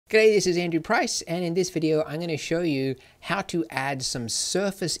G'day, this is Andrew Price, and in this video I'm going to show you how to add some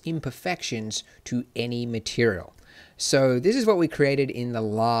surface imperfections to any material. So this is what we created in the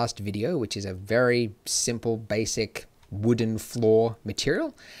last video, which is a very simple, basic wooden floor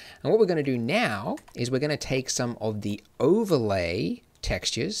material. And what we're going to do now is we're going to take some of the overlay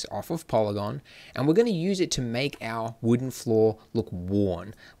textures off of Polygon, and we're going to use it to make our wooden floor look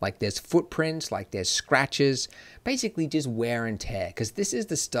worn, like there's footprints, like there's scratches, basically just wear and tear, because this is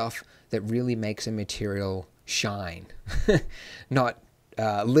the stuff that really makes a material shine. Not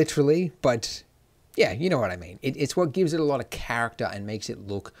literally, but yeah, you know what I mean. It's what gives it a lot of character and makes it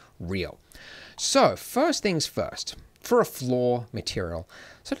look real. So first things first, for a floor material,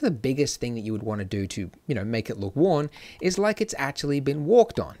 sort of the biggest thing that you would want to do to, make it look worn is like it's actually been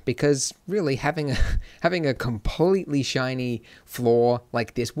walked on, because really having a completely shiny floor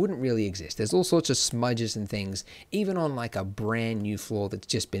like this wouldn't really exist. There's all sorts of smudges and things, even on like a brand new floor that's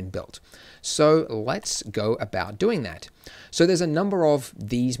just been built. So let's go about doing that. So there's a number of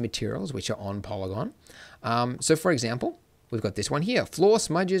these materials which are on Polygon. So for example, we've got this one here, floor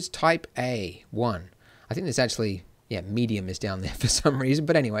smudges type A1. I think there's actually, medium is down there for some reason.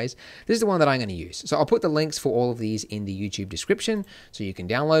 But anyways, this is the one that I'm going to use. So I'll put the links for all of these in the YouTube description so you can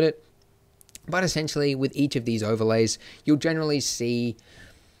download it. But essentially with each of these overlays, you'll generally see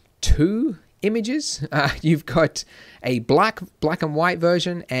two images. You've got a black and white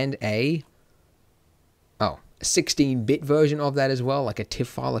version and a 16-bit version of that as well, like a TIFF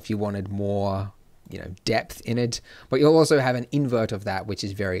file if you wanted more depth in it, but you'll also have an invert of that, which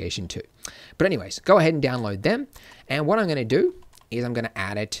is variation 2. But anyways, go ahead and download them. And what I'm going to do is I'm going to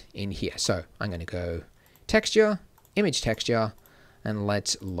add it in here. So I'm going to go texture, image texture, and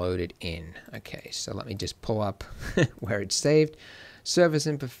let's load it in. Okay, so let me just pull up where it's saved. Surface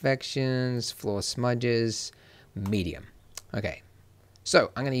imperfections, floor smudges, medium. Okay,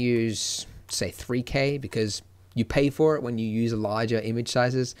 so I'm going to use, say, 3K because you pay for it when you use larger image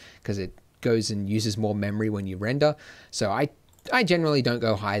sizes, because it goes and uses more memory when you render. So I generally don't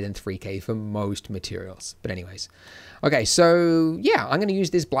go higher than 3K for most materials. But anyways, okay, so yeah, I'm going to use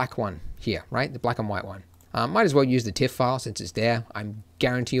this black one here, right? The black and white one. Might as well use the TIFF file since it's there. I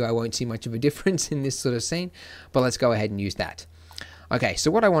guarantee you I won't see much of a difference in this sort of scene, but let's go ahead and use that. Okay, so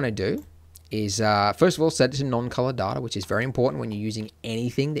what I want to do is, first of all, set it to non-color data, which is very important when you're using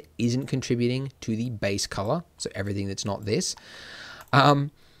anything that isn't contributing to the base color. So everything that's not this.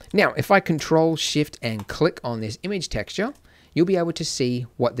 Now, if I Control, Shift, and click on this image texture, you'll be able to see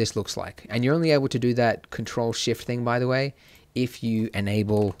what this looks like. And you're only able to do that Control, Shift thing, by the way, if you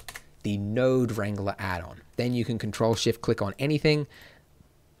enable the Node Wrangler add-on. Then you can Control, Shift, click on anything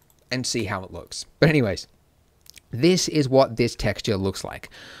and see how it looks. But anyways, this is what this texture looks like.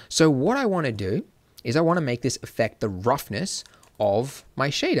 So what I want to do is I want to make this affect the roughness of my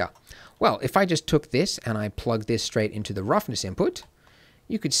shader. Well, if I just took this and I plug this straight into the roughness input,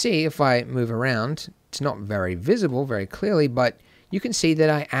 you could see if I move around, it's not very visible very clearly, but you can see that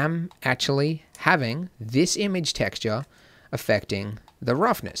I am actually having this image texture affecting the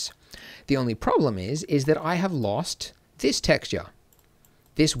roughness. The only problem is that I have lost this texture,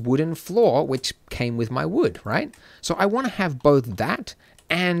 this wooden floor, which came with my wood, right? So I want to have both that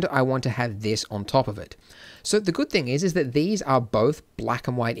and I want to have this on top of it. So the good thing is that these are both black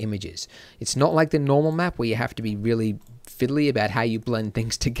and white images. It's not like the normal map where you have to be really fiddly about how you blend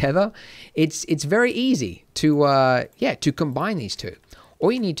things together. It's very easy to to combine these two.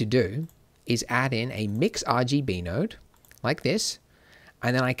 All you need to do is add in a mix RGB node like this,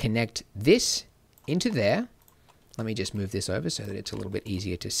 and then I connect this into there. Let me just move this over so that it's a little bit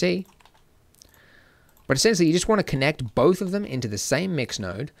easier to see. But essentially, you just want to connect both of them into the same mix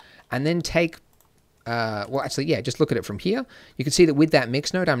node, and then take, just look at it from here. You can see that with that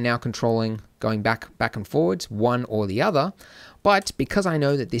mix node, I'm now controlling going back and forwards, one or the other. But because I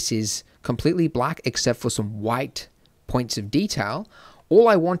know that this is completely black except for some white points of detail, all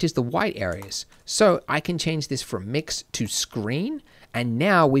I want is the white areas. So I can change this from mix to screen, and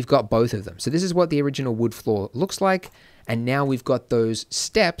now we've got both of them. So this is what the original wood floor looks like. And now we've got those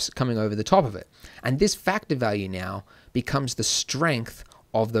steps coming over the top of it. And this factor value now becomes the strength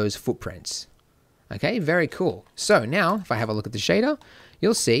of those footprints. Okay, very cool. So now if I have a look at the shader,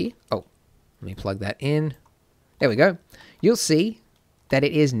 you'll see, let me plug that in. There we go. You'll see that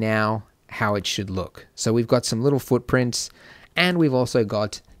it is now how it should look. So we've got some little footprints, and we've also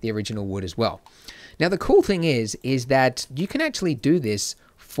got the original wood as well. Now the cool thing is that you can actually do this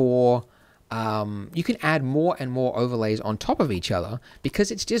for you can add more and more overlays on top of each other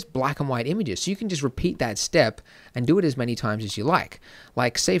because it's just black and white images. So you can just repeat that step and do it as many times as you like.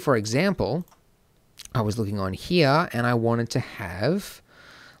 Like, say, for example, I was looking on here and I wanted to have,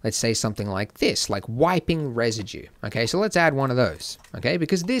 let's say something like this, like wiping residue. Okay, so let's add one of those. Okay,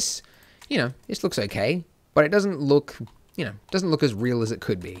 because this, this looks okay, but it doesn't look, doesn't look as real as it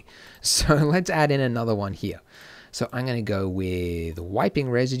could be. So let's add in another one here. So I'm going to go with wiping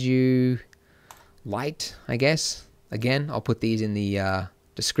residue light, I guess. Again, I'll put these in the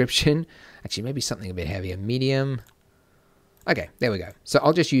description. Actually, maybe something a bit heavier, medium. Okay, there we go. So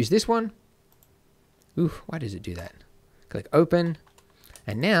I'll just use this one. Ooh, why does it do that? Click open.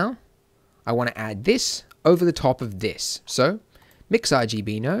 And now I want to add this over the top of this. So mix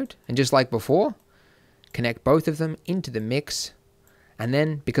RGB node, and just like before, connect both of them into the mix. And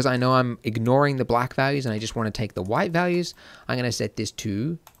then, because I know I'm ignoring the black values and I just want to take the white values, I'm going to set this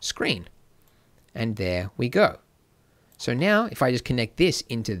to screen. And there we go. So now, if I just connect this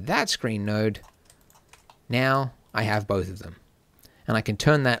into that screen node, now I have both of them. And I can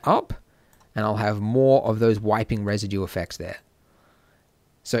turn that up, and I'll have more of those wiping residue effects there.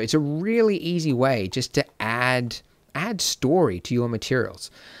 So it's a really easy way just to add story to your materials.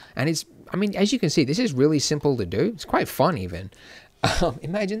 And it's, I mean, as you can see, this is really simple to do. It's quite fun even.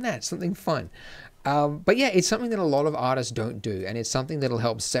 Imagine that, something fun. But yeah, it's something that a lot of artists don't do, and it's something that'll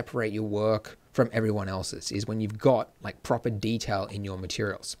help separate your work from everyone else's, is when you've got like proper detail in your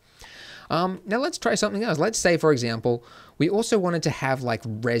materials. Now let's try something else. Let's say, for example, we also wanted to have like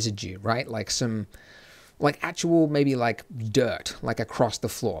residue, right? Like some, like actual maybe like dirt, like across the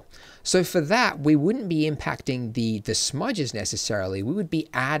floor. So for that, we wouldn't be impacting the smudges necessarily. We would be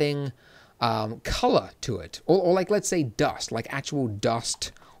adding color to it, or like, let's say dust, like actual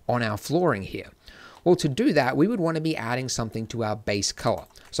dust on our flooring here. Well, to do that, we would want to be adding something to our base color.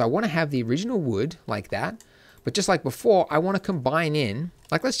 So I want to have the original wood like that, but just like before, I want to combine in,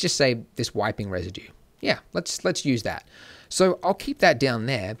 like, let's just say this wiping residue. Yeah, let's use that. So I'll keep that down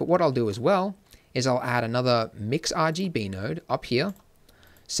there, but what I'll do as well is I'll add another mix RGB node up here,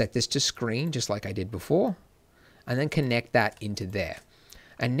 set this to screen just like I did before, and then connect that into there.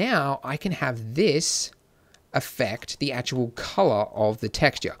 And now I can have this affect the actual color of the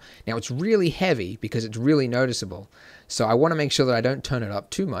texture. Now it's really heavy because it's really noticeable. So I want to make sure that I don't turn it up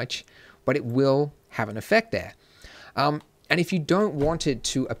too much, but it will have an effect there. And if you don't want it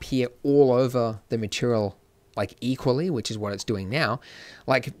to appear all over the material like equally, which is what it's doing now,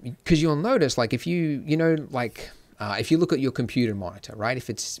 like, because you'll notice, like if you, if you look at your computer monitor, right? If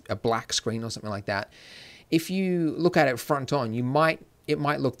it's a black screen or something like that, if you look at it front on, it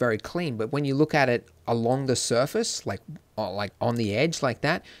might look very clean, but when you look at it along the surface, like on the edge like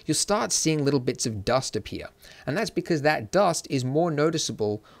that, you'll start seeing little bits of dust appear. And that's because that dust is more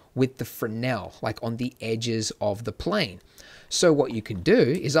noticeable with the Fresnel, like on the edges of the plane. So what you can do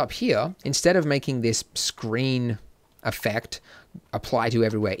is up here, instead of making this screen effect apply to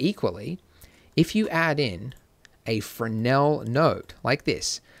everywhere equally, if you add in a Fresnel node like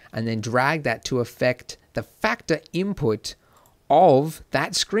this, and then drag that to affect the factor input of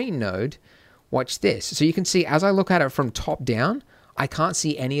that screen node, watch this. So you can see as I look at it from top down, I can't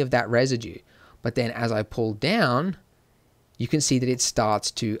see any of that residue. But then as I pull down, you can see that it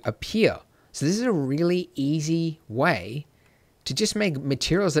starts to appear. So this is a really easy way to just make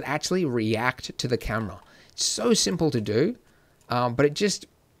materials that actually react to the camera. It's so simple to do, but it just,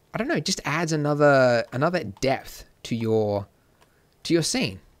 I don't know, it just adds another depth to your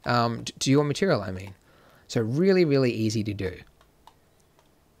scene, to your material, I mean. So really, really easy to do.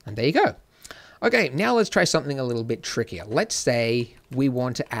 And there you go. Okay, now let's try something a little bit trickier. Let's say we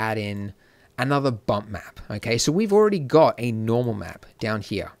want to add in another bump map. Okay, so we've already got a normal map down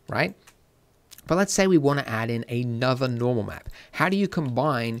here, right? But let's say we want to add in another normal map. How do you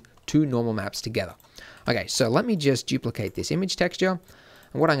combine two normal maps together? Okay, so let me just duplicate this image texture.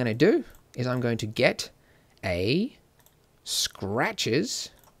 And what I'm going to do is I'm going to get a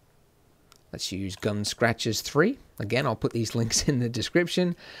scratches. Let's use Gun Scratches 3. Again, I'll put these links in the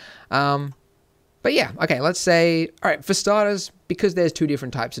description. But yeah, okay, let's say, all right, for starters, because there's two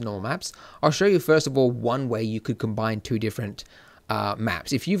different types of normal maps, I'll show you first of all one way you could combine two different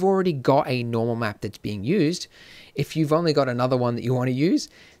maps. If you've already got a normal map that's being used, if you've only got another one that you want to use,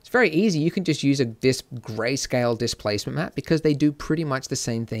 it's very easy. You can just use this grayscale displacement map because they do pretty much the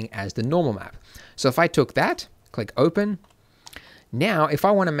same thing as the normal map. So if I took that, click open, now if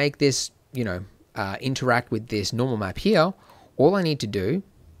I want to make this, interact with this normal map here, all I need to do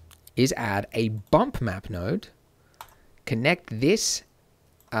is add a bump map node, connect this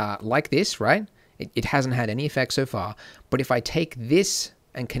like this, right? It hasn't had any effect so far, but if I take this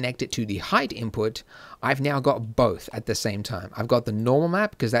and connect it to the height input, I've now got both at the same time. I've got the normal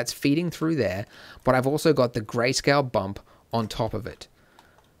map because that's feeding through there, but I've also got the grayscale bump on top of it.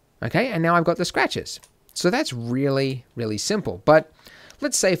 Okay, and now I've got the scratches. So that's really, really simple. But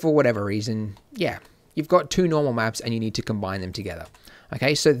let's say for whatever reason, yeah, you've got two normal maps and you need to combine them together.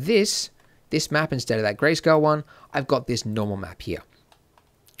 Okay, so this map, instead of that grayscale one, I've got this normal map here.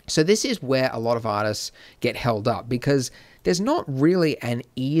 So this is where a lot of artists get held up, because there's not really an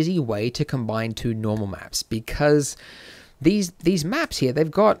easy way to combine two normal maps, because these maps here, they've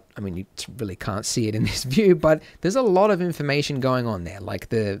got, I mean, you really can't see it in this view, but there's a lot of information going on there. Like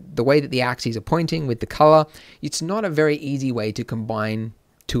the way that the axes are pointing with the color, it's not a very easy way to combine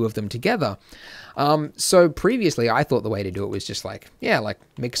two of them together. So previously, I thought the way to do it was just like, yeah, like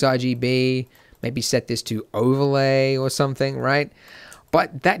mix RGB, maybe set this to overlay or something, right?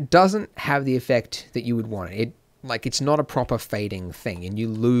 But that doesn't have the effect that you would want. It's not a proper fading thing, and you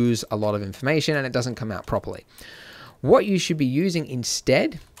lose a lot of information and it doesn't come out properly. What you should be using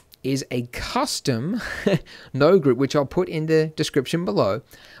instead is a custom node group, which I'll put in the description below.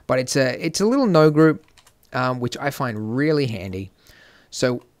 But it's a little node group, which I find really handy.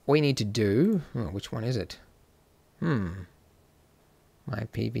 So what you need to do, which one is it? My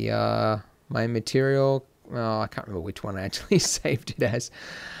PBR, my material. Oh, I can't remember which one I actually saved it as.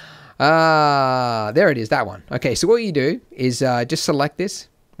 There it is, that one. Okay, so what you do is just select this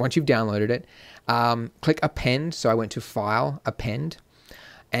once you've downloaded it. Click append. So I went to file, append,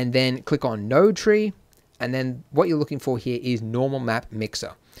 and then click on node tree. And then what you're looking for here is normal map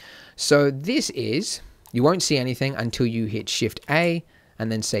mixer. So this is, you won't see anything until you hit Shift A and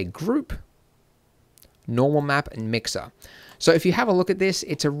then say group, normal map and mixer. So if you have a look at this,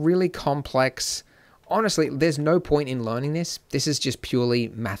 it's a really complex, honestly, there's no point in learning this. This is just purely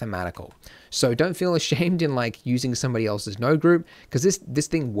mathematical. So don't feel ashamed in like using somebody else's node group, because this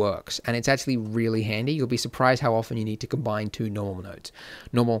thing works and it's actually really handy. You'll be surprised how often you need to combine two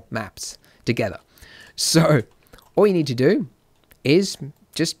normal maps together. So all you need to do is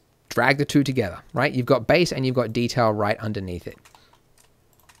just drag the two together, right? You've got base and you've got detail right underneath it.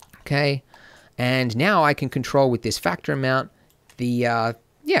 Okay. And now I can control with this factor amount, the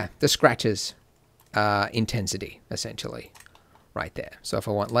scratches intensity, essentially, right there. So if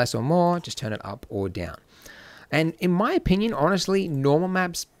I want less or more, just turn it up or down. And in my opinion, honestly, normal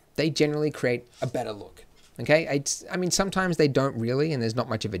maps, they generally create a better look. Okay, I mean, sometimes they don't really, and there's not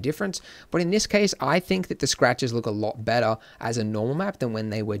much of a difference. But in this case, I think that the scratches look a lot better as a normal map than when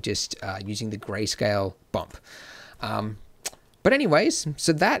they were just using the grayscale bump. But anyways,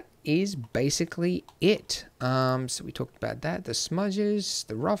 so that is basically it. So we talked about that, the smudges,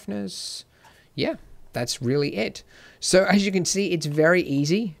 the roughness. Yeah, that's really it. So as you can see, it's very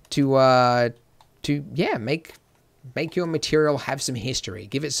easy to make your material have some history,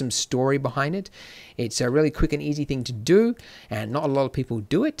 give it some story behind it. It's a really quick and easy thing to do, and not a lot of people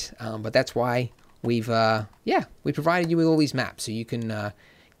do it. But that's why we provided you with all these maps so you can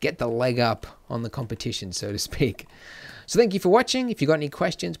get the leg up on the competition, so to speak. So thank you for watching. If you got any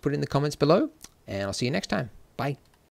questions, put it in the comments below, and I'll see you next time. Bye.